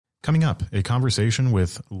Coming up, a conversation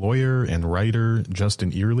with lawyer and writer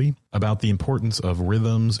Justin Earley about the importance of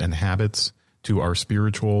rhythms and habits to our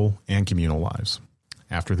spiritual and communal lives.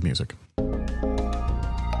 After the music.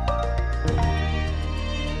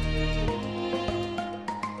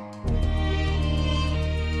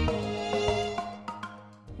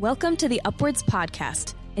 Welcome to the Upwards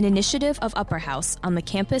Podcast, an initiative of Upper House on the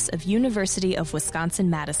campus of University of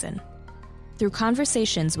Wisconsin-Madison. Through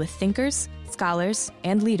conversations with thinkers, scholars,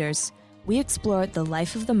 and leaders, we explore the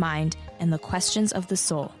life of the mind and the questions of the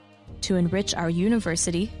soul to enrich our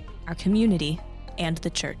university, our community, and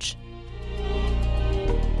the church.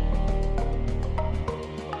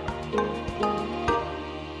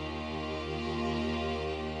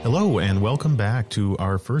 Hello, and welcome back to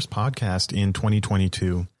our first podcast in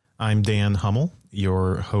 2022. I'm Dan Hummel,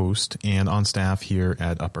 your host, and on staff here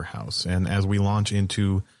at Upper House. And as we launch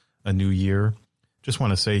into a new year, just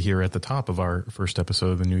want to say here at the top of our first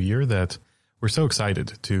episode of the new year that we're so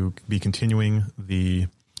excited to be continuing the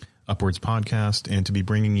Upwards podcast and to be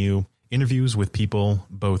bringing you interviews with people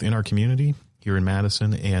both in our community here in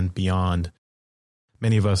Madison and beyond.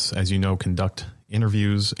 Many of us, as you know, conduct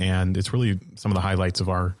interviews, and it's really some of the highlights of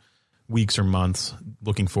our weeks or months,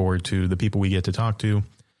 looking forward to the people we get to talk to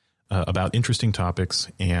about interesting topics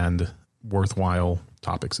and worthwhile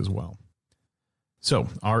topics as well. So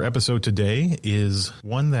our episode today is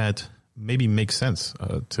one that maybe makes sense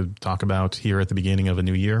to talk about here at the beginning of a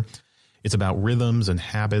new year. It's about rhythms and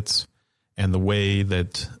habits and the way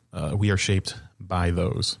that we are shaped by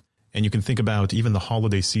those. And you can think about even the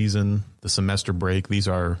holiday season, the semester break. These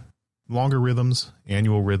are longer rhythms,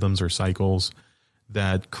 annual rhythms or cycles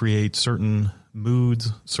that create certain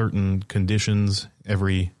moods, certain conditions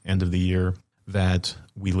every end of the year that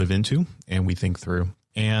we live into and we think through.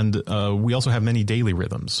 And we also have many daily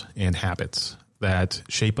rhythms and habits that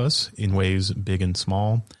shape us in ways big and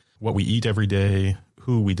small. What we eat every day,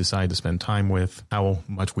 who we decide to spend time with, how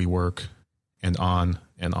much we work, and on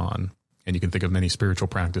and on. And you can think of many spiritual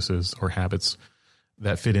practices or habits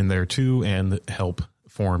that fit in there too and help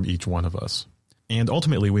form each one of us. And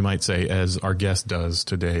ultimately, we might say, as our guest does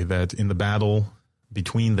today, that in the battle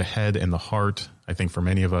between the head and the heart, I think for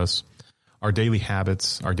many of us, our daily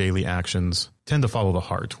habits, our daily actions tend to follow the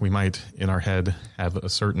heart. We might, in our head, have a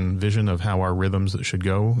certain vision of how our rhythms should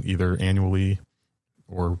go, either annually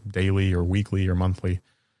or daily or weekly or monthly.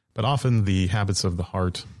 But often the habits of the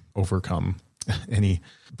heart overcome any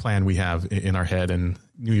plan we have in our head. And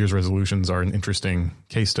New Year's resolutions are an interesting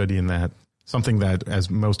case study in that. Something that, as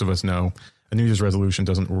most of us know, a New Year's resolution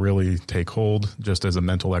doesn't really take hold just as a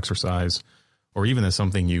mental exercise or even as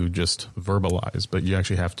something you just verbalize, but you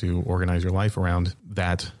actually have to organize your life around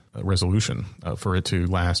that resolution for it to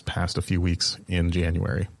last past a few weeks in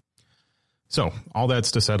January. So all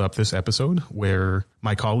that's to set up this episode where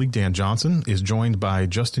my colleague Dan Johnson is joined by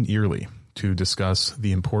Justin Earley to discuss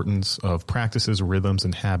the importance of practices, rhythms,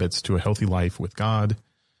 and habits to a healthy life with God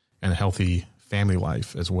and a healthy family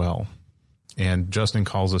life as well. And Justin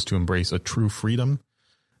calls us to embrace a true freedom,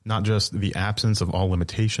 not just the absence of all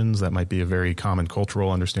limitations. That might be a very common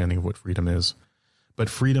cultural understanding of what freedom is, but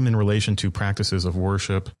freedom in relation to practices of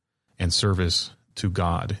worship and service to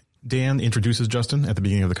God. Dan introduces Justin at the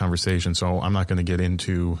beginning of the conversation, so I'm not going to get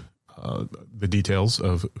into the details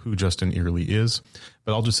of who Justin Earley is,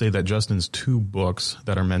 but I'll just say that Justin's two books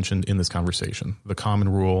that are mentioned in this conversation, The Common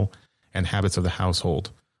Rule and Habits of the Household,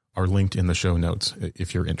 are linked in the show notes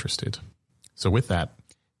if you're interested. So with that,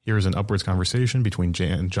 here is an Upwards conversation between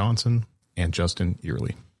Dan Johnson and Justin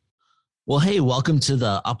Earley. Well, hey, welcome to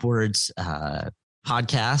the Upwards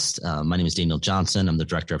podcast. My name is Daniel Johnson. I'm the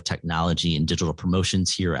Director of Technology and Digital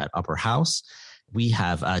Promotions here at Upper House. We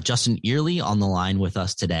have Justin Earley on the line with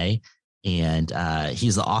us today, and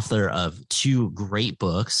he's the author of two great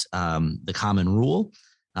books, The Common Rule,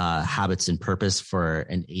 Habits and Purpose for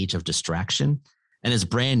an Age of Distraction, and his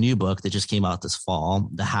brand new book that just came out this fall,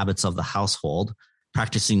 The Habits of the Household,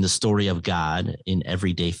 Practicing the Story of God in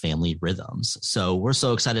Everyday Family Rhythms. So we're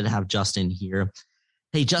so excited to have Justin here.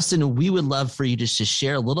 Hey, Justin, we would love for you just to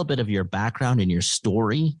share a little bit of your background and your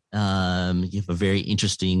story. You have a very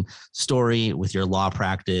interesting story with your law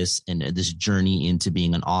practice and this journey into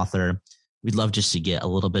being an author. We'd love just to get a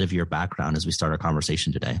little bit of your background as we start our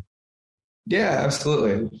conversation today. Yeah,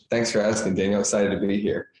 absolutely. Thanks for asking, Daniel. Excited to be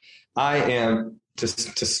here. I am,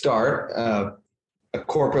 just to start, a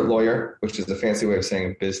corporate lawyer, which is a fancy way of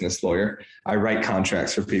saying a business lawyer. I write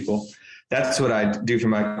contracts for people. That's what I do for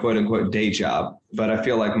my quote unquote day job. But I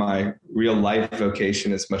feel like my real life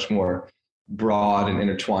vocation is much more broad and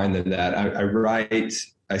intertwined than that. I write,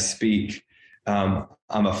 I speak. I'm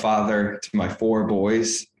a father to my 4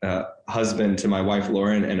 boys, a husband to my wife,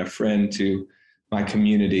 Lauren, and a friend to my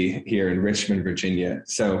community here in Richmond, Virginia.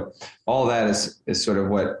 So all that is sort of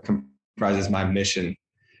what comprises my mission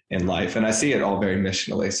in life. And I see it all very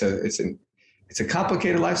missionally. So it's a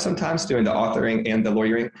complicated life sometimes doing the authoring and the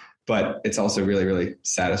lawyering, but it's also really, really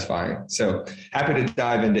satisfying. So happy to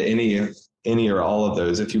dive into any or all of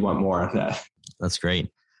those if you want more on that. That's great.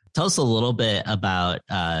 Tell us a little bit about,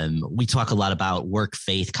 we talk a lot about work,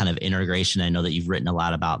 faith kind of integration. I know that you've written a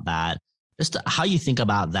lot about that. Just how you think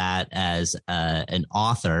about that as an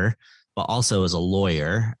author, but also as a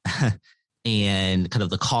lawyer and kind of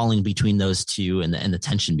the calling between those two and the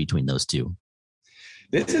tension between those two.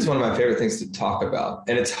 This is one of my favorite things to talk about.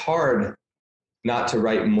 And it's hard not to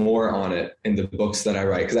write more on it in the books that I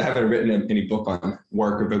write, because I haven't written any book on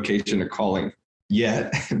work or vocation or calling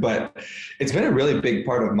yet. But it's been a really big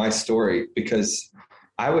part of my story, because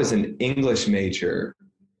I was an English major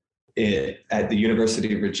at the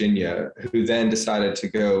University of Virginia, who then decided to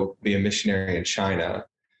go be a missionary in China,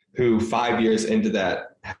 who 5 years into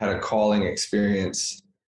that had a calling experience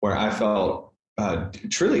where I felt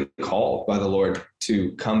truly called by the Lord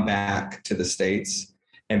to come back to the States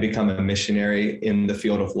and become a missionary in the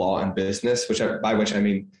field of law and business, by which I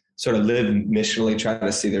mean sort of live missionally, try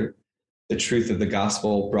to see the truth of the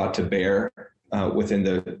gospel brought to bear within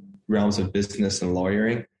the realms of business and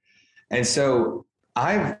lawyering. And so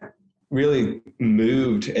I've really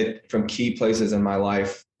moved from key places in my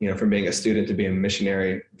life, from being a student to being a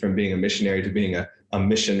missionary, from being a missionary to being a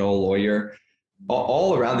missional lawyer,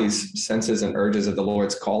 all around these senses and urges of the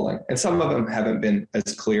Lord's calling. And some of them haven't been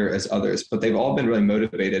as clear as others, but they've all been really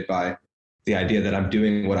motivated by the idea that I'm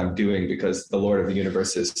doing what I'm doing because the Lord of the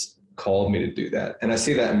universe has called me to do that. And I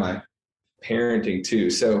see that in my parenting too.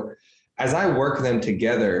 So as I work them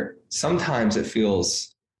together, sometimes it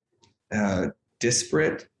feels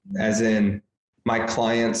disparate, as in my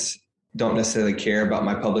clients don't necessarily care about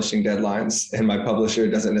my publishing deadlines, and my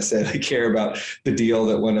publisher doesn't necessarily care about the deal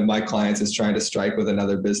that one of my clients is trying to strike with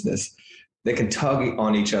another business. They can tug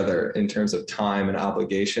on each other in terms of time and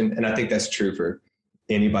obligation. And I think that's true for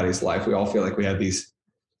anybody's life. We all feel like we have these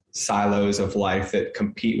silos of life that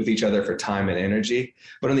compete with each other for time and energy.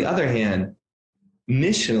 But on the other hand,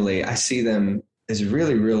 missionally, I see them as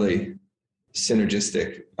really, really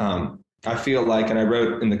synergistic. I feel like, and I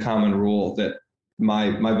wrote in the Common Rule, that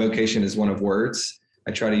my vocation is one of words.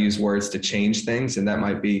 I try to use words to change things, and that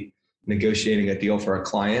might be negotiating a deal for a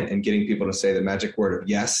client and getting people to say the magic word of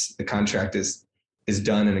yes, the contract is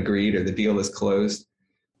done and agreed, or the deal is closed,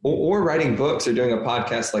 or writing books or doing a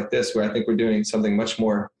podcast like this, where I think we're doing something much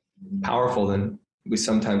more powerful than we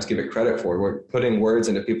sometimes give it credit for. We're putting words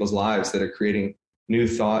into people's lives that are creating new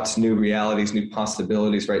thoughts, new realities, new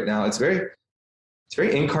possibilities right now. It's very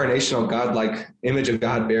incarnational, God-like, image of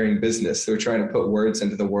God bearing business. So we're trying to put words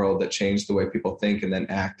into the world that change the way people think and then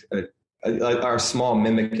act. Our small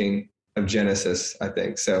mimicking of Genesis, I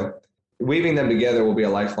think. So weaving them together will be a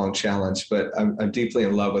lifelong challenge, but I'm deeply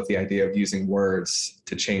in love with the idea of using words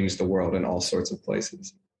to change the world in all sorts of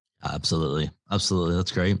places. Absolutely. Absolutely.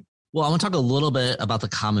 That's great. Well, I want to talk a little bit about the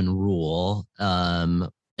Common Rule,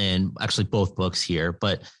 and actually both books here,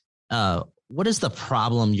 but what is the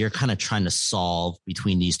problem you're kind of trying to solve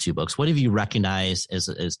between these two books? What have you recognized as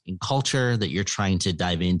in culture that you're trying to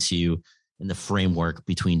dive into in the framework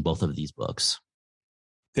between both of these books?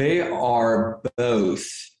 They are both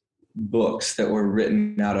books that were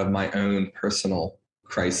written out of my own personal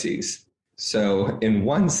crises. So in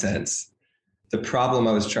one sense, the problem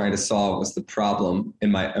I was trying to solve was the problem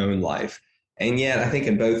in my own life. And yet I think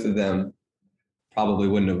in both of them, probably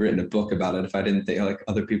wouldn't have written a book about it if I didn't think like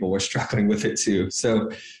other people were struggling with it too.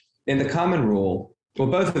 So in the Common Rule, well,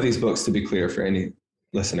 both of these books, to be clear for any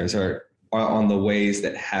listeners, are on the ways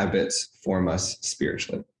that habits form us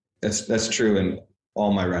spiritually. That's true in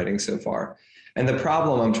all my writing so far. And the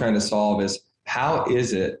problem I'm trying to solve is, how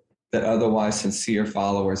is it that otherwise sincere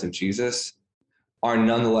followers of Jesus are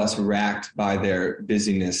nonetheless racked by their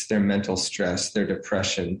busyness, their mental stress, their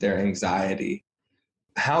depression, their anxiety?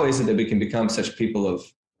 How is it that we can become such people of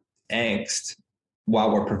angst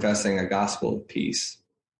while we're professing a gospel of peace?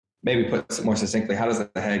 Maybe put more succinctly, how does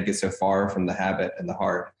the head get so far from the habit and the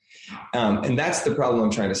heart? And that's the problem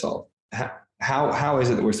I'm trying to solve. How is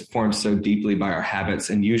it that we're formed so deeply by our habits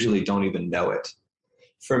and usually don't even know it?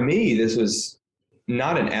 For me, this was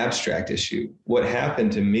not an abstract issue. What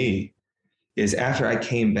happened to me is, after I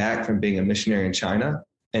came back from being a missionary in China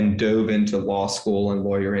and dove into law school and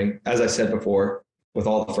lawyering, as I said before, with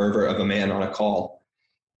all the fervor of a man on a call,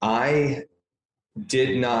 I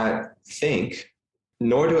did not think,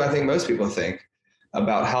 nor do I think most people think,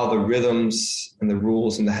 about how the rhythms and the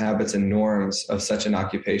rules and the habits and norms of such an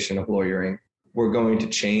occupation of lawyering were going to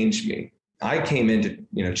change me. I came in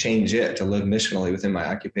to, change it, to live missionally within my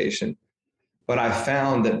occupation. But I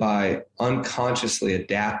found that by unconsciously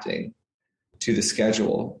adapting to the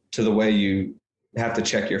schedule, to the way you have to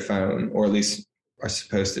check your phone, or at least are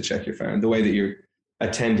supposed to check your phone, the way that you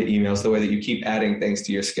attend to emails, the way that you keep adding things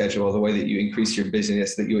to your schedule, the way that you increase your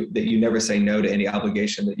busyness, that you never say no to any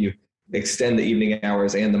obligation, that you extend the evening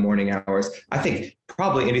hours and the morning hours. I think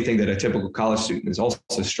probably anything that a typical college student is also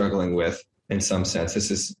struggling with in some sense.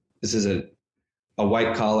 This is a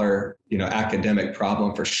white collar, academic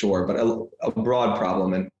problem for sure, but a broad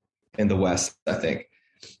problem in the West, I think,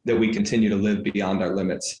 that we continue to live beyond our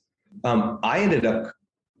limits. I ended up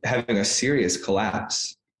having a serious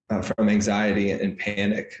collapse from anxiety and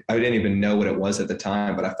panic. I didn't even know what it was at the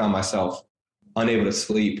time, but I found myself unable to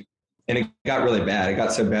sleep. And it got really bad. It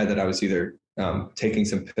got so bad that I was either taking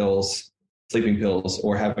some pills, sleeping pills,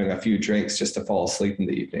 or having a few drinks just to fall asleep in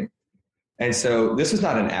the evening. And so this was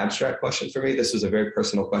not an abstract question for me. This was a very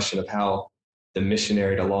personal question of how the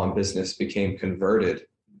missionary to law and business became converted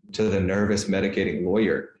to the nervous medicating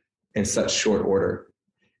lawyer in such short order.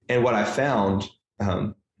 And what I found,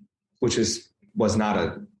 which was not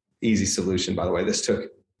an easy solution, by the way, this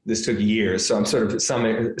took years. So I'm sort of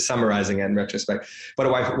summarizing it in retrospect. But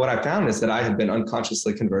what I found is that I had been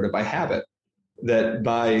unconsciously converted by habit, that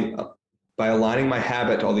by aligning my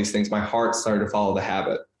habit to all these things, my heart started to follow the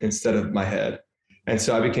habit instead of my head. And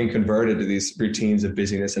so I became converted to these routines of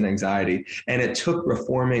busyness and anxiety. And it took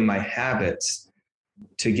reforming my habits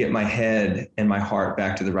to get my head and my heart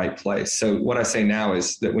back to the right place. So what I say now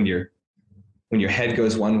is that when your head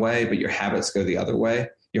goes one way, but your habits go the other way,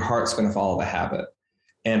 your heart's going to follow the habit.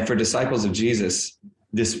 And for disciples of Jesus,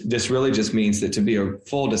 this really just means that to be a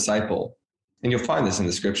full disciple, and you'll find this in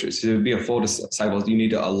the scriptures, to be a full disciple, you need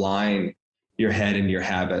to align your head and your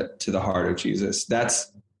habit to the heart of Jesus.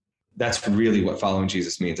 That's really what following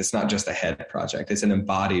Jesus means. It's not just a head project. It's an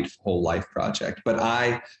embodied whole life project. But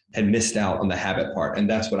I had missed out on the habit part. And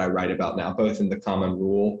that's what I write about now, both in the Common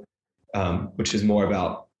Rule, which is more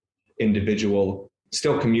about individual,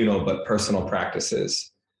 still communal, but personal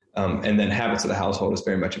practices. And then Habits of the Household is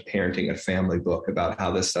very much a parenting and family book about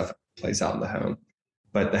how this stuff plays out in the home.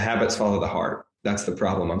 But the habits follow the heart. That's the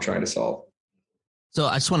problem I'm trying to solve. So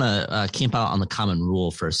I just want to camp out on the Common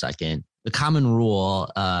Rule for a second. The Common Rule,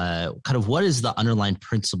 kind of what is the underlying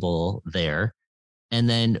principle there? And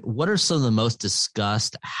then what are some of the most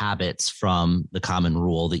discussed habits from the Common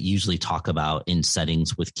Rule that you usually talk about in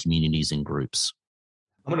settings with communities and groups?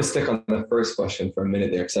 I'm going to stick on the first question for a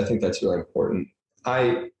minute there, because I think that's really important.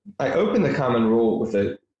 I open the Common Rule with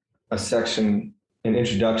a section, an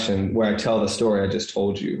introduction, where I tell the story I just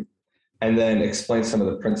told you, and then explain some of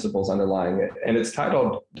the principles underlying it. And it's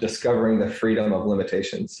titled Discovering the Freedom of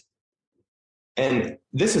Limitations. And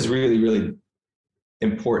this is really, really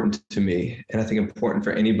important to me, and I think important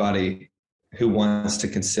for anybody who wants to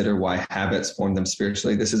consider why habits form them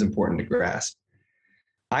spiritually. This is important to grasp.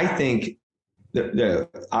 I think the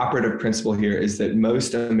operative principle here is that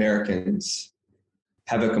most Americans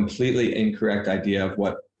have a completely incorrect idea of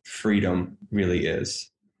what freedom really is.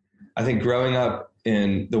 I think growing up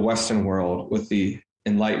in the Western world with the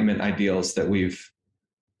Enlightenment ideals that we've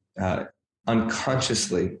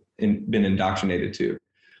unconsciously been indoctrinated to,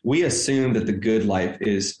 we assume that the good life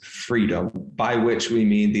is freedom, by which we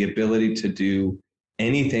mean the ability to do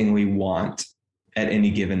anything we want at any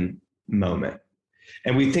given moment.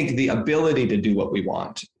 And we think the ability to do what we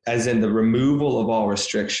want, as in the removal of all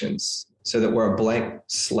restrictions, so that we're a blank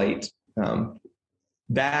slate,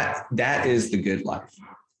 that is the good life.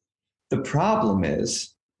 The problem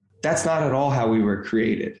is that's not at all how we were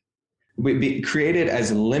created. We be created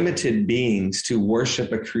as limited beings to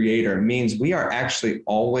worship a creator means we are actually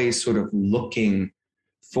always sort of looking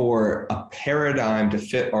for a paradigm to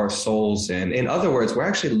fit our souls in. In other words, we're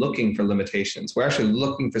actually looking for limitations. We're actually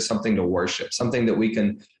looking for something to worship, something that we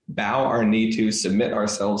can bow our knee to, submit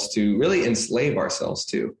ourselves to, really enslave ourselves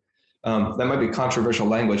to. That might be controversial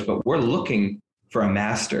language, but we're looking for a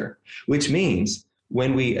master, which means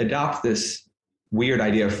when we adopt this weird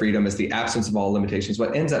idea of freedom as the absence of all limitations,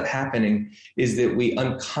 what ends up happening is that we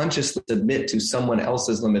unconsciously submit to someone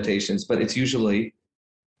else's limitations, but it's usually,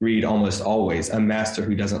 read almost always, a master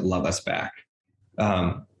who doesn't love us back.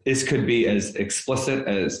 This could be as explicit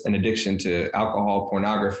as an addiction to alcohol,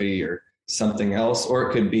 pornography, or something else, or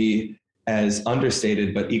it could be as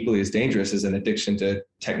understated but equally as dangerous as an addiction to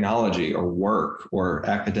technology or work or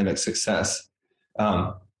academic success.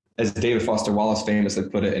 As David Foster Wallace famously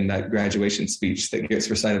put it in that graduation speech that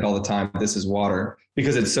gets recited all the time, this is water,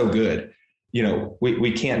 because it's so good.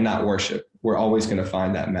 we can't not worship. We're always going to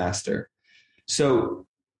find that master. So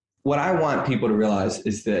what I want people to realize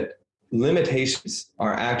is that limitations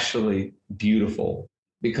are actually beautiful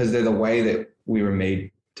because they're the way that we were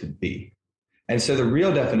made to be. And so the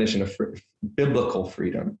real definition of biblical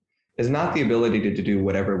freedom is not the ability to do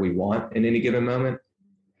whatever we want in any given moment,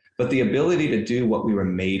 but the ability to do what we were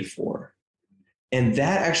made for. And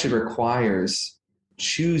that actually requires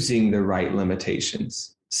choosing the right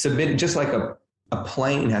limitations. Submitting, just like a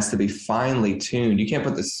plane has to be finely tuned. You can't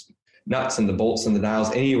put the nuts and the bolts and the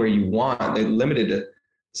dials anywhere you want. They're limited to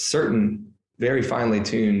certain very finely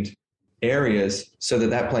tuned areas so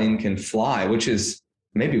that plane can fly, which is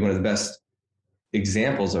maybe one of the best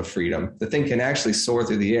examples of freedom. The thing can actually soar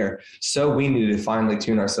through the air. So we need to finely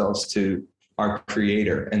tune ourselves to our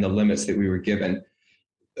creator and the limits that we were given.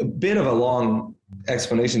 A bit of a long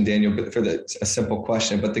explanation, Daniel, but for a simple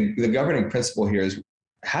question. But the governing principle here is,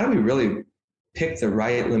 how do we really pick the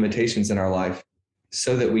right limitations in our life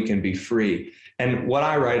so that we can be free? And what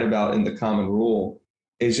I write about in the Common Rule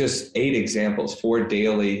is just 8 examples, 4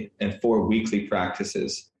 daily and 4 weekly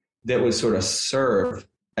practices that would sort of serve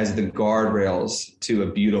as the guardrails to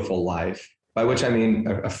a beautiful life, by which I mean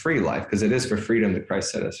a free life, because it is for freedom that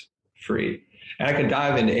Christ set us free. And I could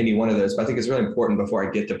dive into any one of those, but I think it's really important before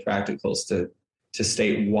I get to practicals to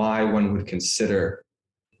state why one would consider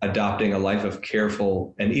adopting a life of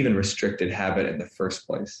careful and even restricted habit in the first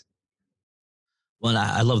place. Well,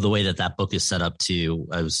 I love the way that book is set up too.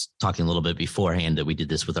 I was talking a little bit beforehand that we did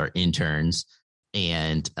this with our interns,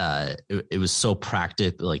 and it was so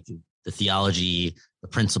practical. Like the theology, the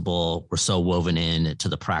principle were so woven in to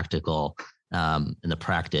the practical and the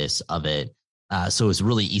practice of it. So it was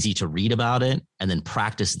really easy to read about it and then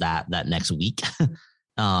practice that next week,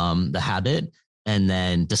 the habit, and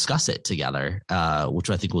then discuss it together,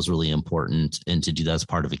 which I think was really important, and to do that as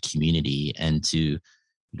part of a community and to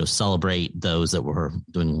celebrate those that were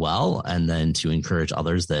doing well, and then to encourage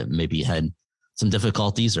others that maybe had some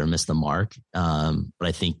difficulties or missed the mark. But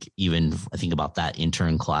I think about that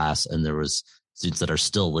intern class, and there was students that are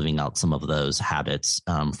still living out some of those habits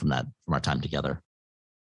from our time together.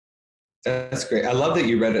 That's great. I love that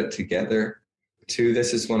you read it together too.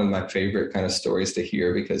 This is one of my favorite kind of stories to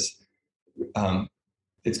hear, because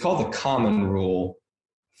it's called the Common Rule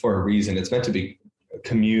for a reason. It's meant to be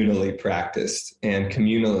communally practiced, and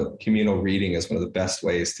communal reading is one of the best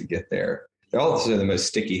ways to get there. They're also the most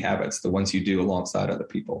sticky habits, the ones you do alongside other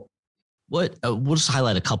people. We'll just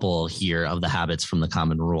highlight a couple here of the habits from the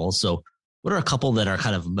Common Rule. So what are a couple that are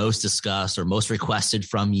kind of most discussed or most requested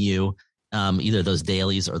from you, either those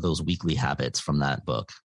dailies or those weekly habits from that book?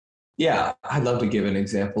 Yeah, I'd love to give an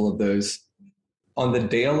example of those. On the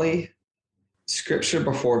daily, scripture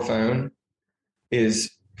before phone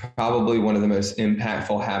is probably one of the most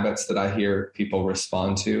impactful habits that I hear people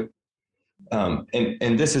respond to.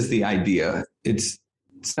 And this is the idea. It's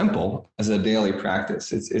simple as a daily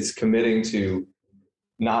practice. It's committing to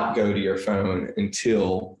not go to your phone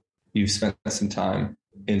until you've spent some time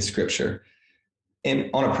in scripture. And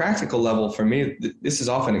on a practical level, for me, this is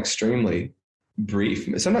often extremely brief,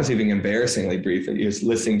 sometimes even embarrassingly brief. It's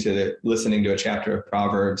listening to a chapter of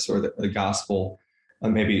Proverbs or the gospel,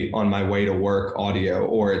 maybe on my way to work audio,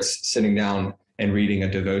 or it's sitting down and reading a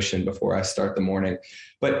devotion before I start the morning.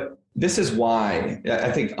 But this is why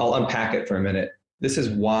I think I'll unpack it for a minute. This is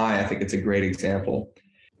why I think it's a great example.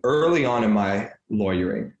 Early on in my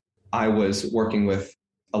lawyering, I was working with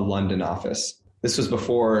a London office. This was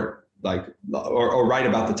before, or right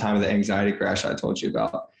about the time of the anxiety crash I told you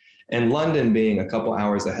about. And London being a couple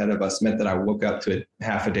hours ahead of us meant that I woke up to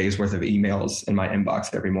half a day's worth of emails in my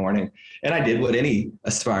inbox every morning. And I did what any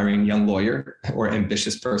aspiring young lawyer or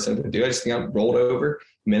ambitious person would do. I just rolled over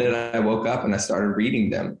the minute I woke up and I started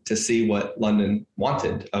reading them to see what London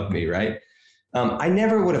wanted of me, right? I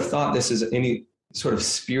never would have thought this is any sort of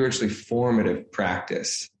spiritually formative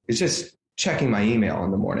practice. It's just checking my email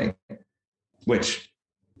in the morning, which,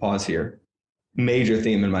 pause here, major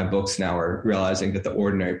theme in my books now are realizing that the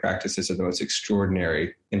ordinary practices are the most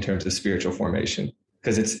extraordinary in terms of spiritual formation,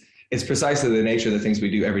 because it's precisely the nature of the things we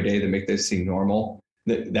do every day that make those seem normal.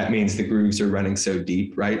 That means the grooves are running so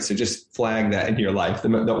deep, right? So just flag that in your life.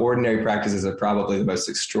 The ordinary practices are probably the most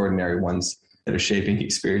extraordinary ones that are shaping you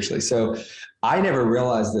spiritually. So I never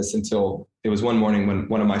realized this until it was one morning when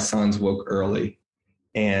one of my sons woke early,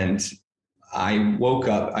 and I woke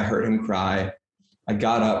up, I heard him cry. I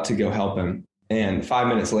got up to go help him. And 5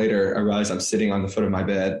 minutes later, I realized I'm sitting on the foot of my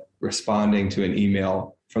bed responding to an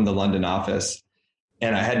email from the London office.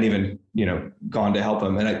 And I hadn't even, gone to help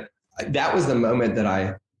him. And that was the moment that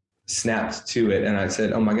I snapped to it. And I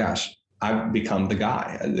said, oh my gosh, I've become the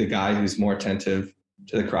guy who's more attentive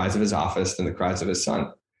to the cries of his office than the cries of his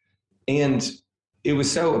son. And it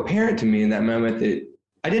was so apparent to me in that moment that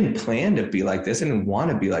I didn't plan to be like this. I didn't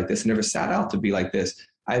want to be like this. I never set out to be like this.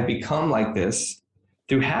 I had become like this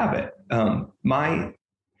through habit.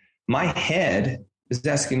 My head is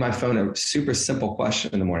asking my phone a super simple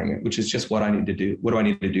question in the morning, which is just what I need to do. What do I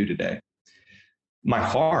need to do today? My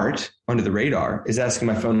heart, under the radar, is asking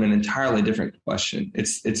my phone an entirely different question.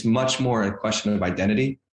 It's much more a question of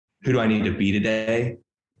identity. Who do I need to be today?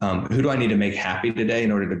 Who do I need to make happy today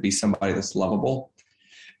in order to be somebody that's lovable?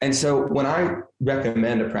 And so when I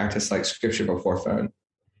recommend a practice like scripture before phone,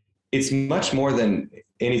 it's much more than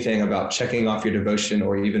anything about checking off your devotion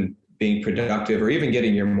or even being productive or even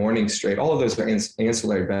getting your morning straight. All of those are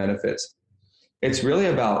ancillary benefits. It's really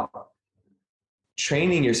about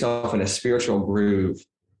training yourself in a spiritual groove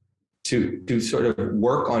to sort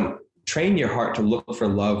of train your heart to look for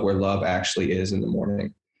love where love actually is in the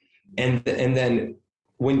morning. And then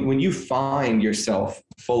when you find yourself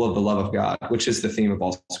full of the love of God, which is the theme of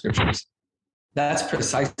all scriptures, that's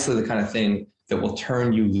precisely the kind of thing that will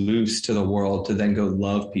turn you loose to the world to then go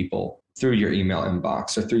love people through your email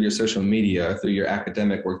inbox or through your social media, or through your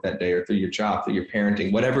academic work that day, or through your job, through your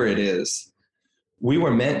parenting, whatever it is. We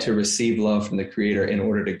were meant to receive love from the Creator in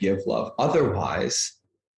order to give love. Otherwise,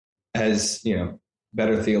 as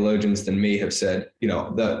better theologians than me have said,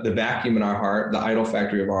 the vacuum in our heart, the idol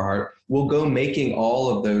factory of our heart, will go making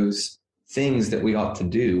all of those things that we ought to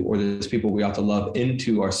do, or those people we ought to love,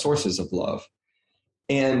 into our sources of love.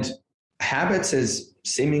 And habits, as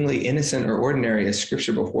seemingly innocent or ordinary as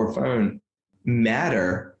scripture before phone,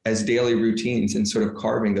 matter as daily routines in sort of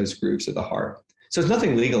carving those grooves of the heart. So it's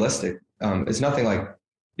nothing legalistic. It's nothing like,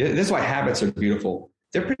 this is why habits are beautiful.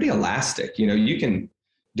 They're pretty elastic. You can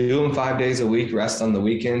do them 5 days a week, rest on the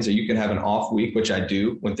weekends, or you can have an off week, which I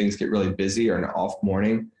do when things get really busy, or an off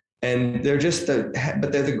morning. And they're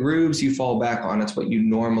they're the grooves you fall back on. It's what you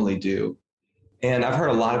normally do. And I've heard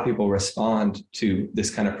a lot of people respond to this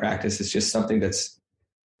kind of practice. It's just something that's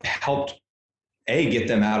helped get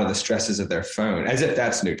them out of the stresses of their phone, as if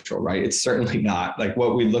that's neutral, right? It's certainly not. Like,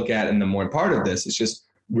 what we look at in the more part of this is just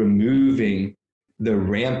removing the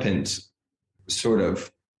rampant sort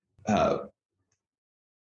of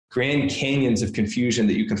Grand Canyons of confusion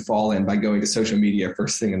that you can fall in by going to social media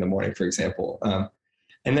first thing in the morning, for example,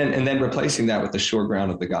 and then replacing that with the sure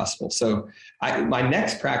ground of the gospel. So my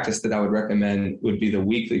next practice that I would recommend would be the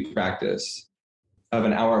weekly practice of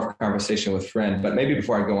an hour of conversation with a friend. But maybe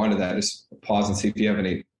before I go on to that, just pause and see if you have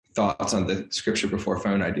any thoughts on the scripture before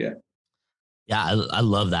phone idea. Yeah, I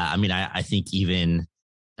love that. I mean, I think even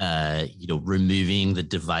removing the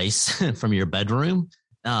device from your bedroom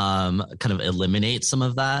kind of eliminate some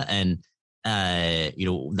of that. And, that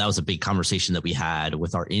was a big conversation that we had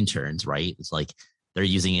with our interns, right? It's like they're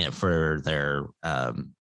using it for their,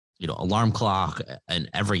 alarm clock and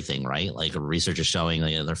everything, right? Like research is showing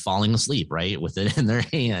they're falling asleep, right, with it in their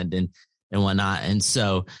hand and whatnot. And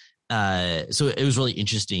so it was really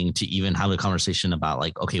interesting to even have a conversation about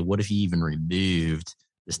like, okay, what if you even removed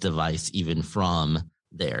this device even from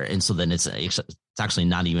there? And so then it's actually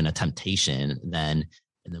not even a temptation then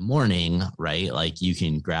in the morning, right? Like you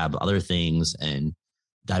can grab other things and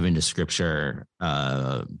dive into scripture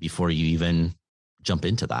before you even jump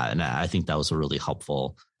into that. And I think that was a really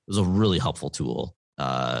helpful tool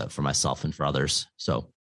for myself and for others.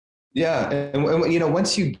 So, yeah. And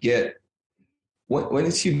once you get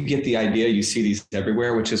the idea, you see these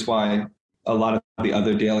everywhere, which is why a lot of the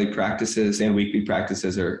other daily practices and weekly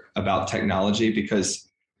practices are about technology,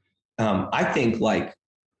 because I think like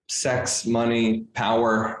sex, money,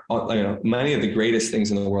 power, many of the greatest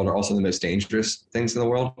things in the world are also the most dangerous things in the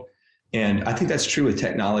world. And I think that's true with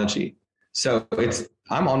technology. So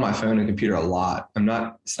I'm on my phone and computer a lot.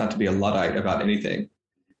 It's not to be a Luddite about anything.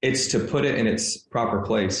 It's to put it in its proper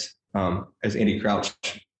place, as Andy Crouch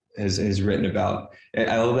has written about.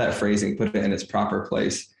 I love that phrasing, put it in its proper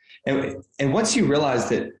place. And once you realize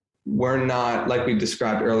that we're not, like we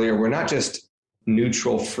described earlier, we're not just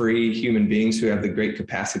neutral, free human beings who have the great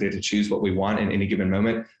capacity to choose what we want in any given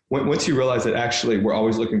moment. Once you realize that actually we're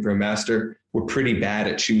always looking for a master, we're pretty bad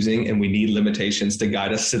at choosing and we need limitations to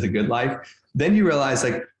guide us to the good life, then you realize,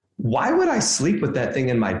 like, why would I sleep with that thing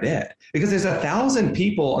in my bed? Because there's 1,000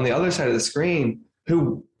 people on the other side of the screen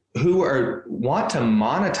who want to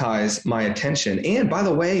monetize my attention. And by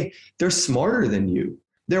the way, they're smarter than you.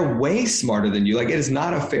 They're way smarter than you. Like, it is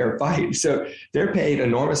not a fair fight. So they're paid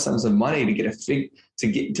enormous sums of money to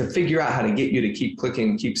figure out how to get you to keep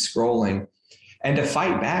clicking, keep scrolling. And to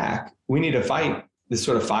fight back, we need to fight this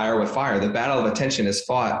sort of fire with fire. The battle of attention is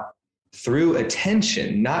fought through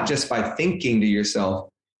attention, not just by thinking to yourself,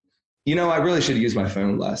 I really should use my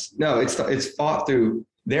phone less. No, it's thought through.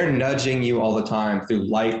 They're nudging you all the time through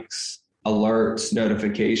likes, alerts,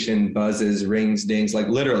 notification, buzzes, rings, dings, like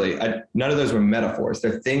literally, none of those were metaphors.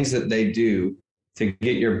 They're things that they do to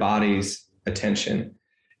get your body's attention.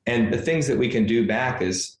 And the things that we can do back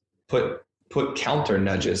is put counter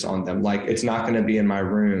nudges on them. Like, it's not going to be in my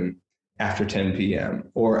room after 10 p.m.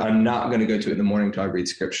 or I'm not going to go to it in the morning until I read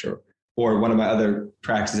scripture. Or one of my other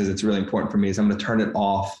practices that's really important for me is I'm going to turn it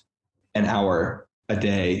off an hour a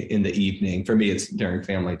day in the evening. For me, it's during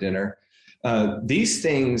family dinner. These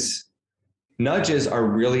things, nudges are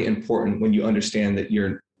really important when you understand that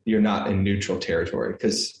you're not in neutral territory,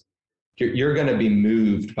 because you're going to be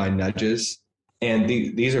moved by nudges. And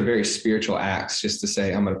these are very spiritual acts, just to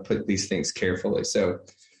say, I'm going to put these things carefully. So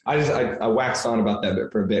I waxed on about that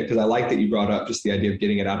for a bit, because I like that you brought up just the idea of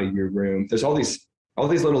getting it out of your room. There's all these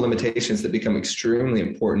little limitations that become extremely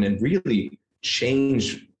important and really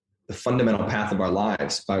change the fundamental path of our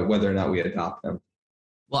lives by whether or not we adopt them.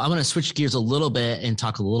 Well, I'm going to switch gears a little bit and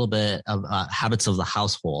talk a little bit about habits of the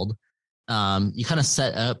household. You kind of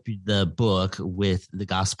set up the book with the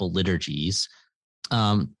gospel liturgies.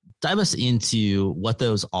 Dive us into what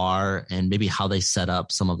those are and maybe how they set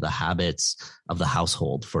up some of the habits of the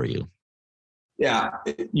household for you. Yeah,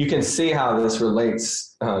 you can see how this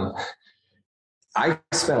relates. I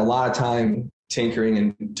spent a lot of time tinkering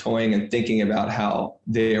and toying and thinking about how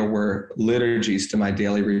there were liturgies to my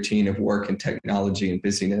daily routine of work and technology and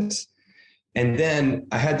busyness. And then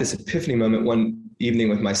I had this epiphany moment one evening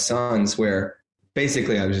with my sons where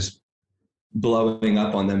basically I was just blowing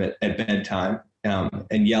up on them at bedtime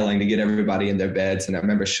and yelling to get everybody in their beds. And I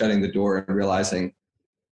remember shutting the door and realizing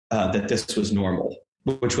that this was normal,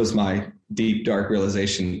 which was my deep, dark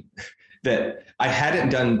realization that I hadn't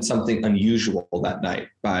done something unusual that night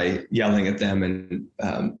by yelling at them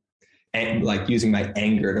and like using my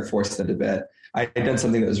anger to force them to bed. I had done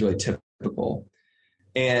something that was really typical.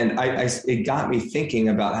 And it got me thinking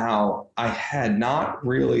about how I had not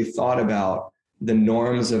really thought about the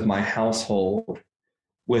norms of my household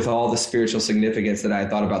with all the spiritual significance that I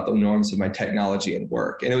had thought about the norms of my technology and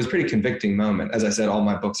work. And it was a pretty convicting moment. As I said, all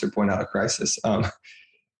my books are born out of crisis.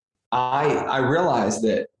 I realized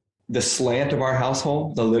that the slant of our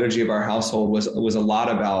household, the liturgy of our household was a lot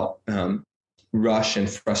about rush and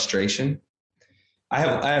frustration. I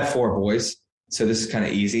have 4 boys, so this is kind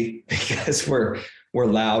of easy because we're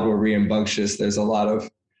loud, we're rambunctious. There's a lot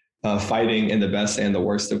of fighting in the best and the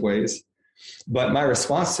worst of ways. But my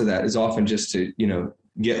response to that is often just to,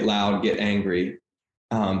 get loud, get angry.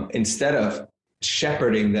 Instead of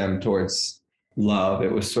shepherding them towards love,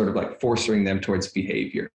 it was sort of like forcing them towards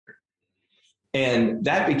behavior. And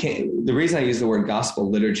that became the reason I use the word gospel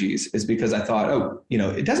liturgies is because I thought,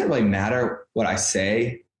 it doesn't really matter what I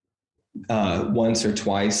say once or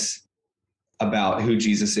twice about who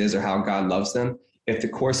Jesus is or how God loves them, if the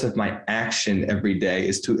course of my action every day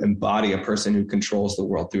is to embody a person who controls the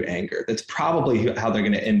world through anger. That's probably how they're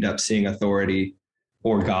going to end up seeing authority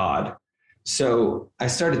or God. So I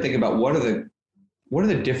started thinking about what are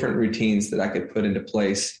the different routines that I could put into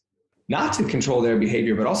place, not to control their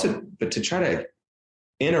behavior, but to try to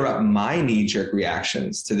interrupt my knee-jerk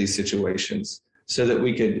reactions to these situations so that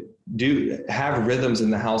we could have rhythms in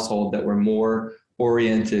the household that were more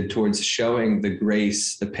oriented towards showing the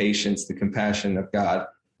grace, the patience, the compassion of God,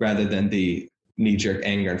 rather than the knee-jerk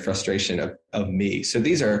anger and frustration of me. So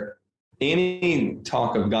these are, any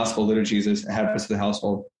talk of gospel liturgies as habits of the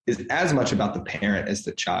household is as much about the parent as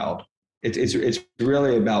the child. It's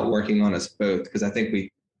really about working on us both, because I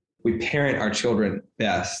think we parent our children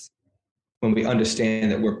best when we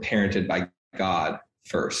understand that we're parented by God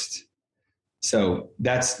first. So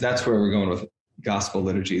that's where we're going with gospel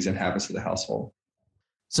liturgies and habits of the household.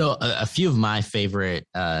 So a few of my favorite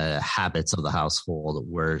habits of the household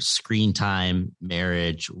were screen time,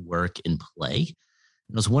 marriage, work, and play.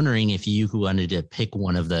 And I was wondering if you wanted to pick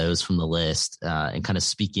one of those from the list and kind of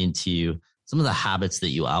speak into some of the habits that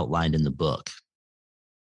you outlined in the book.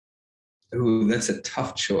 Ooh, that's a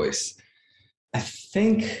tough choice. I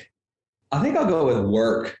think I'll go with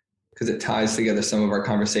work because it ties together some of our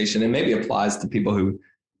conversation and maybe applies to people who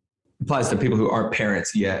aren't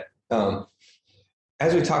parents yet.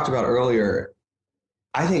 As we talked about earlier,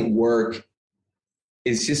 I think work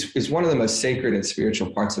is one of the most sacred and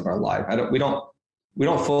spiritual parts of our life. We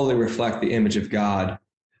don't fully reflect the image of God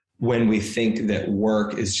when we think that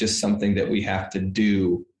work is just something that we have to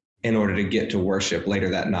do in order to get to worship later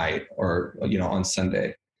that night or, on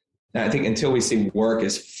Sunday. And I think until we see work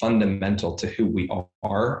as fundamental to who we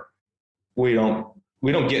are, we don't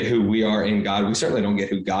we don't get who we are in God. We certainly don't get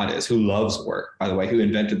who God is, who loves work, by the way, who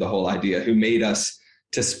invented the whole idea, who made us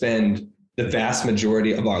to spend the vast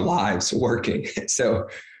majority of our lives working. So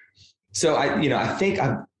I think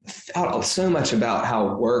I've thought so much about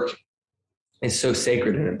how work is so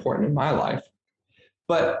sacred and important in my life.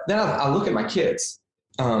 But then I look at my kids,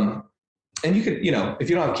 and you could, if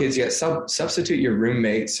you don't have kids yet, substitute your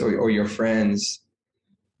roommates or your friends.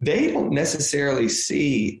 They don't necessarily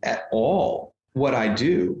see at all what I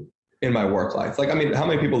do in my work life. Like, I mean, how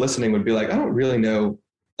many people listening would be like, I don't really know.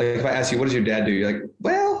 Like, if I ask you, what does your dad do? You're like,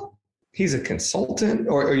 well, he's a consultant,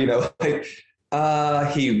 or he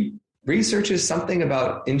researches something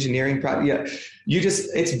about engineering.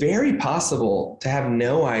 It's very possible to have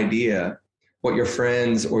no idea what your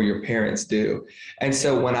friends or your parents do. And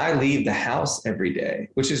so when I leave the house every day,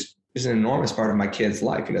 which is an enormous part of my kids'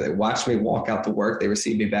 life, they watch me walk out to work, they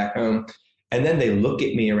receive me back home, and then they look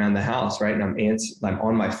at me around the house, right? And I'm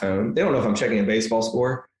on my phone. They don't know if I'm checking a baseball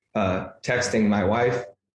score, texting my wife,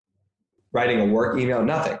 writing a work email,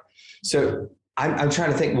 nothing. So I'm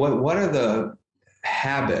trying to think, what are the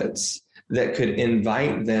habits that could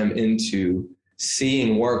invite them into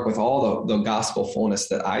seeing work with all the gospel fullness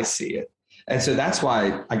that I see it? And so that's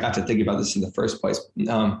why I got to think about this in the first place.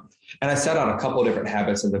 And I set out a couple of different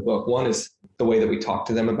habits in the book. One is the way that we talk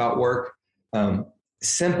to them about work.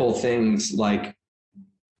 Simple things like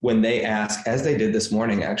when they ask, as they did this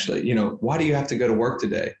morning, actually, why do you have to go to work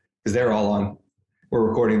today? Because we're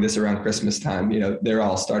recording this around Christmas time. They're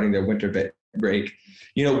all starting their winter break.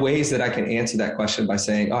 Ways that I can answer that question by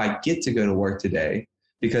saying, I get to go to work today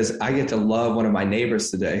because I get to love one of my neighbors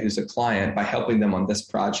today who's a client by helping them on this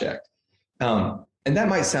project. And that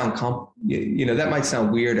might sound that might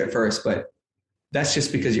sound weird at first, but that's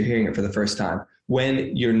just because you're hearing it for the first time.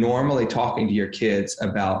 When you're normally talking to your kids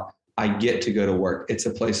about, I get to go to work, it's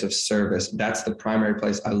a place of service. That's the primary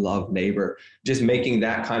place. I love neighbor. Just making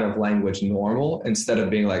that kind of language normal instead of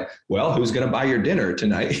being like, well, who's going to buy your dinner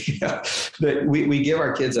tonight? But we give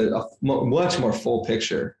our kids a much more full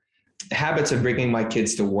picture. Habits of bringing my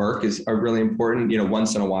kids to work are really important.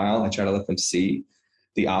 Once in a while, I try to let them see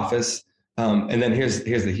The Office. And then here's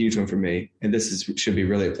the huge one for me, and this should be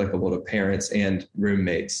really applicable to parents and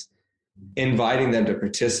roommates. Inviting them to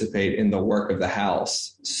participate in the work of the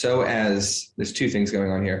house, so as there's two things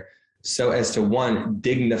going on here, so as to, one,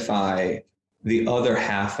 dignify the other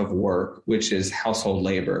half of work, which is household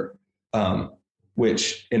labor,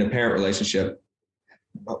 which in a parent relationship,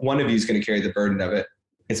 one of you is going to carry the burden of it.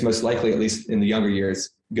 It's most likely, at least in the younger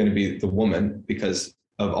years, going to be the woman because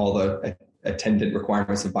of all the attendant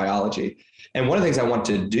requirements of biology. And one of the things I want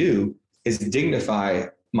to do is dignify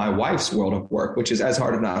my wife's world of work, which is as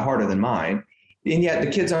hard, if not harder than mine. And yet the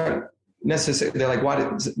kids aren't necessarily, they're like,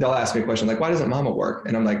 they'll ask me a question like, why doesn't mama work?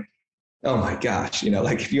 And I'm like, oh my gosh,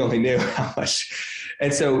 if you only knew how much.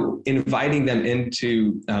 And so inviting them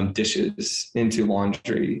into dishes, into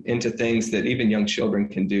laundry, into things that even young children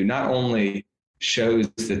can do, not only shows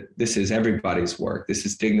that this is everybody's work, this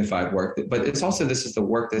is dignified work, but it's also, this is the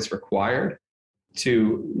work that's required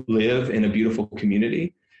to live in a beautiful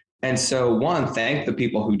community. And so, one, thank the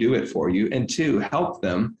people who do it for you, and two, help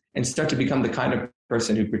them and start to become the kind of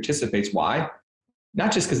person who participates. Why?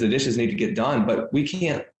 Not just because the dishes need to get done, but we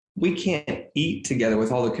can't eat together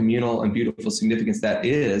with all the communal and beautiful significance that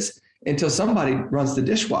is until somebody runs the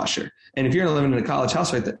dishwasher. And if you're living in a college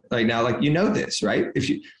house right now, this, right?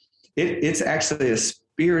 It's actually a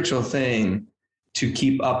spiritual thing to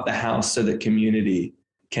keep up the house so that community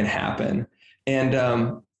can happen. And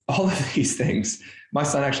all of these things, my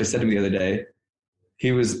son actually said to me the other day,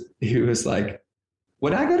 he was like,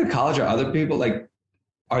 when I go to college, are other people like,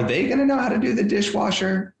 are they going to know how to do the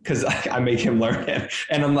dishwasher? Because I make him learn it.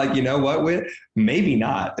 And I'm like, you know what, Whit? Maybe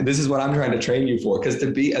not. This is what I'm trying to train you for. Because to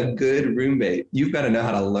be a good roommate, you've got to know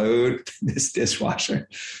how to load this dishwasher.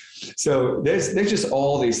 So there's just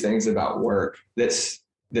all these things about work that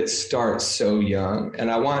start so young. And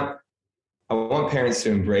I want parents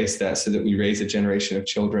to embrace that so that we raise a generation of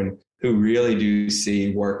children who really do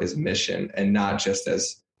see work as mission and not just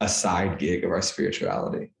as a side gig of our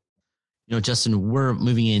spirituality. Justin, we're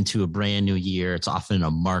moving into a brand new year. It's often a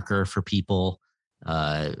marker for people.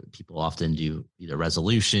 People often do either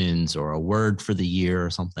resolutions or a word for the year or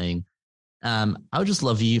something. I would just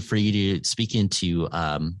love for you to speak into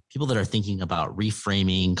people that are thinking about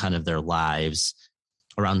reframing kind of their lives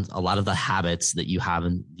around a lot of the habits that you have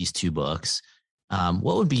in these two books.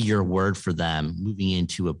 What would be your word for them moving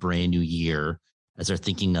into a brand new year as they're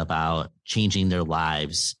thinking about changing their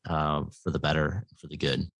lives for the better, for the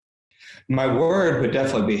good? My word would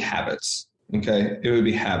definitely be habits. Okay. It would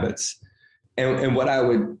be habits. And what I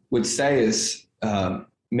would say is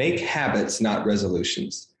make habits, not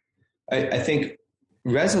resolutions. I think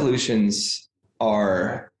resolutions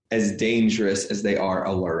are as dangerous as they are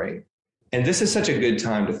alluring. And this is such a good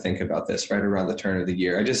time to think about this right around the turn of the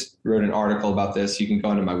year. I just wrote an article about this. You can go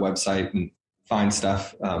onto my website and find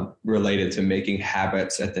stuff related to making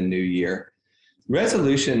habits at the new year.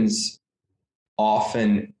 Resolutions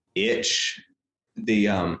often itch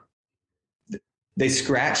they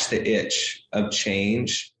scratch the itch of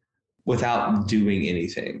change without doing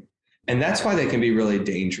anything. And that's why they can be really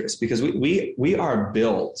dangerous, because we are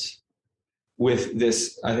built with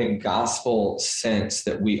this, I think, gospel sense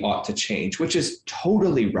that we ought to change, which is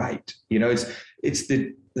totally right. It's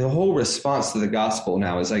the whole response to the gospel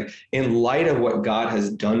now is like, in light of what God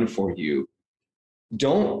has done for you,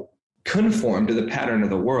 don't conform to the pattern of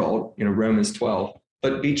the world, Romans 12,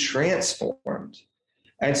 but be transformed.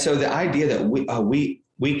 And so the idea that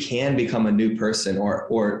we can become a new person,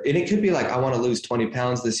 or and it could be like, I want to lose 20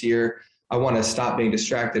 pounds this year. I want to stop being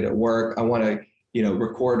distracted at work. I want to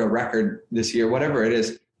record a record this year, whatever it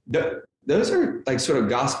is. Those are like sort of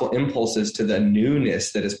gospel impulses to the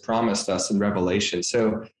newness that is promised us in Revelation.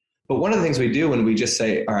 So, but one of the things we do when we just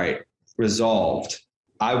say, all right, resolved,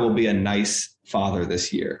 I will be a nice father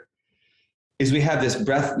this year, is we have this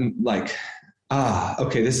breath like,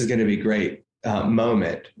 okay, this is going to be great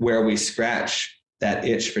moment where we scratch that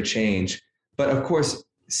itch for change. But of course,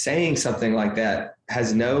 saying something like that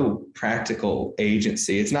has no practical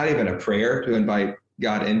agency. It's not even a prayer to invite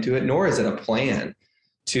God into it, nor is it a plan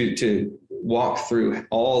to walk through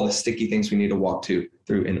all the sticky things we need to walk through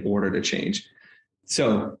in order to change.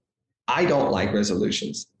 So I don't like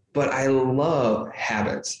resolutions, but I love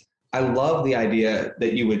habits. I love the idea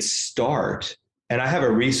that you would start, and I have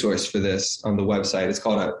a resource for this on the website. It's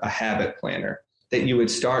called a habit planner, that you would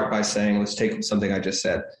start by saying, let's take something I just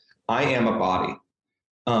said. I am a body.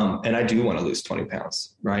 And I do want to lose 20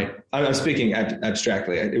 pounds, right? I'm speaking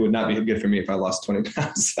abstractly. It would not be good for me if I lost 20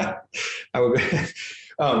 pounds. I would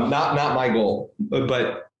not my goal.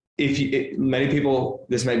 But many people,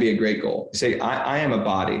 this might be a great goal. You say, I am a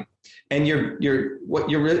body, and your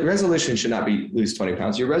resolution should not be lose 20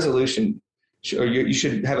 pounds. Your resolution, you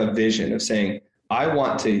should have a vision of saying, I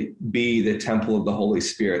want to be the temple of the Holy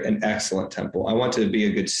Spirit, an excellent temple. I want to be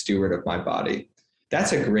a good steward of my body.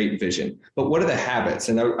 That's a great vision. But what are the habits?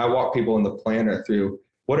 And I walk people in the planner through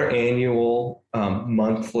what are annual,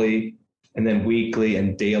 monthly, and then weekly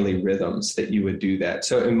and daily rhythms that you would do that.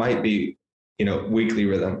 So it might be, weekly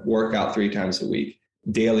rhythm, work out 3 times a week.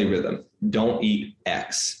 Daily rhythm, don't eat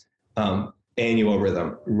X. Annual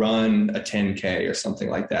rhythm, run a 10K or something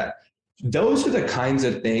like that. Those are the kinds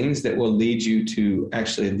of things that will lead you to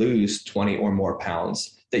actually lose 20 or more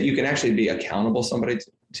pounds, that you can actually be accountable somebody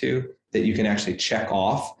to, that you can actually check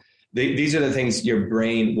off. These are the things your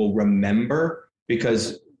brain will remember,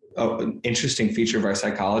 because an interesting feature of our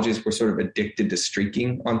psychology is we're sort of addicted to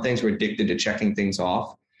streaking on things. We're addicted to checking things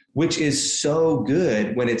off, which is so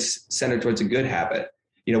good when it's centered towards a good habit.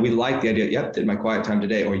 We like the idea, yep, did my quiet time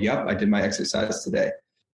today, or yep, I did my exercise today.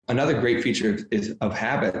 Another great feature of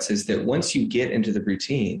habits is that once you get into the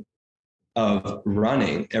routine of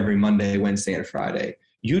running every Monday, Wednesday, and Friday,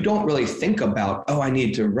 you don't really think about, I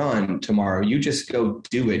need to run tomorrow. You just go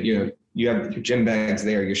do it. You have your gym bags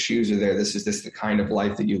there, your shoes are there. This is the kind of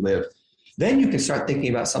life that you live. Then you can start thinking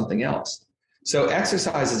about something else. So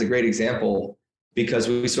exercise is a great example, because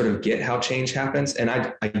we sort of get how change happens. And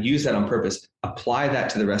I use that on purpose. Apply that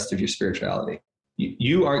to the rest of your spirituality.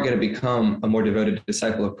 You aren't going to become a more devoted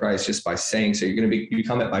disciple of Christ just by saying so. You're going to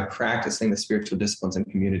become it by practicing the spiritual disciplines in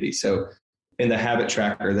community. So in the habit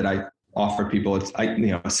tracker that I offer people,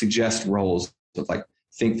 I suggest roles of like,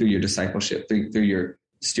 think through your discipleship, think through your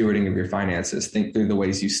stewarding of your finances, think through the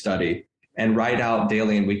ways you study, and write out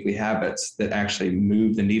daily and weekly habits that actually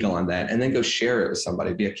move the needle on that, and then go share it with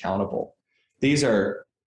somebody, be accountable. These are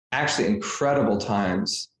actually incredible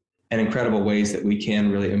times and incredible ways that we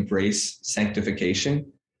can really embrace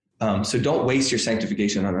sanctification. So don't waste your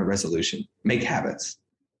sanctification on a resolution. Make habits.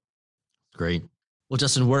 Great. Well,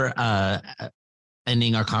 Justin, we're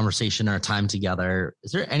ending our conversation, our time together.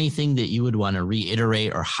 Is there anything that you would want to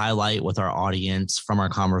reiterate or highlight with our audience from our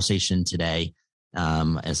conversation today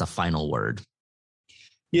as a final word?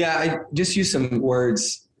 Yeah, I just use some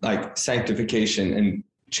words like sanctification and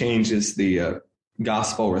changes the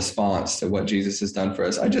gospel response to what Jesus has done for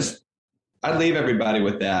us. I'd leave everybody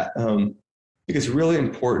with that. I think it's really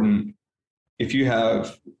important, if you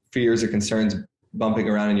have fears or concerns bumping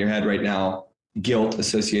around in your head right now, guilt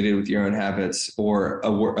associated with your own habits, or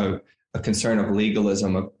a concern of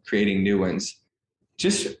legalism of creating new ones,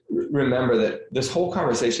 just remember that this whole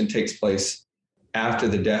conversation takes place after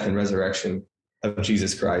the death and resurrection of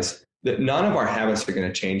Jesus Christ, that none of our habits are going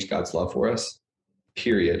to change God's love for us,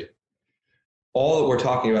 period. All that we're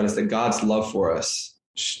talking about is that God's love for us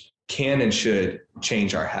can and should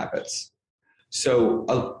change our habits.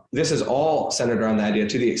 So this is all centered around the idea,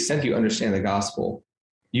 to the extent you understand the gospel,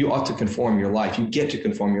 you ought to conform your life. You get to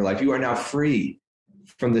conform your life. You are now free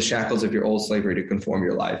from the shackles of your old slavery to conform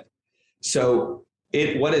your life. So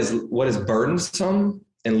what is burdensome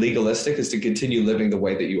and legalistic is to continue living the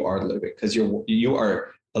way that you are living, because you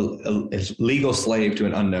are a legal slave to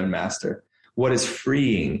an unknown master. What is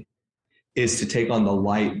freeing is to take on the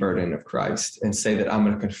light burden of Christ and say that I'm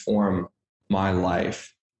going to conform my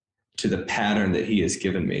life to the pattern that he has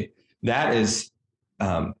given me. That is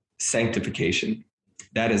sanctification.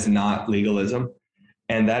 That is not legalism.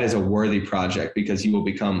 And that is a worthy project, because you will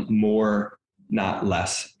become more, not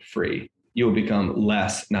less free. You will become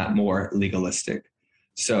less, not more legalistic.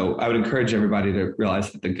 So I would encourage everybody to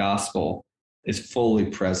realize that the gospel is fully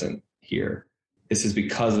present here. This is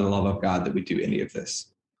because of the love of God that we do any of this.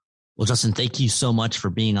 Well, Justin, thank you so much for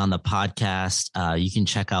being on the podcast. You can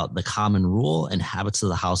check out The Common Rule and Habits of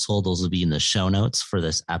the Household. Those will be in the show notes for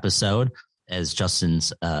this episode, as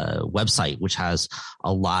Justin's website, which has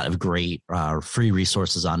a lot of great free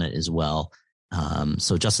resources on it as well.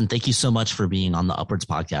 So Justin, thank you so much for being on the Upwards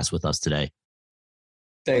podcast with us today.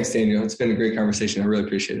 Thanks, Daniel. It's been a great conversation. I really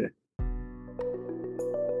appreciate it.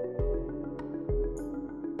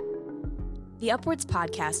 The Upwards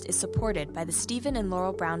podcast is supported by the Stephen and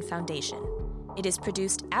Laurel Brown Foundation. It is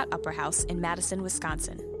produced at Upper House in Madison,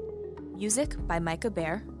 Wisconsin. Music by Micah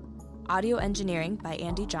Bear, audio engineering by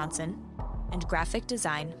Andy Johnson, and graphic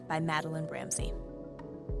design by Madeline Ramsey.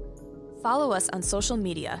 Follow us on social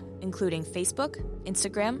media, including Facebook,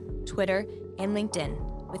 Instagram, Twitter, and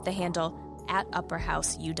LinkedIn, with the handle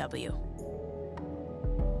 @UpperHouseUW.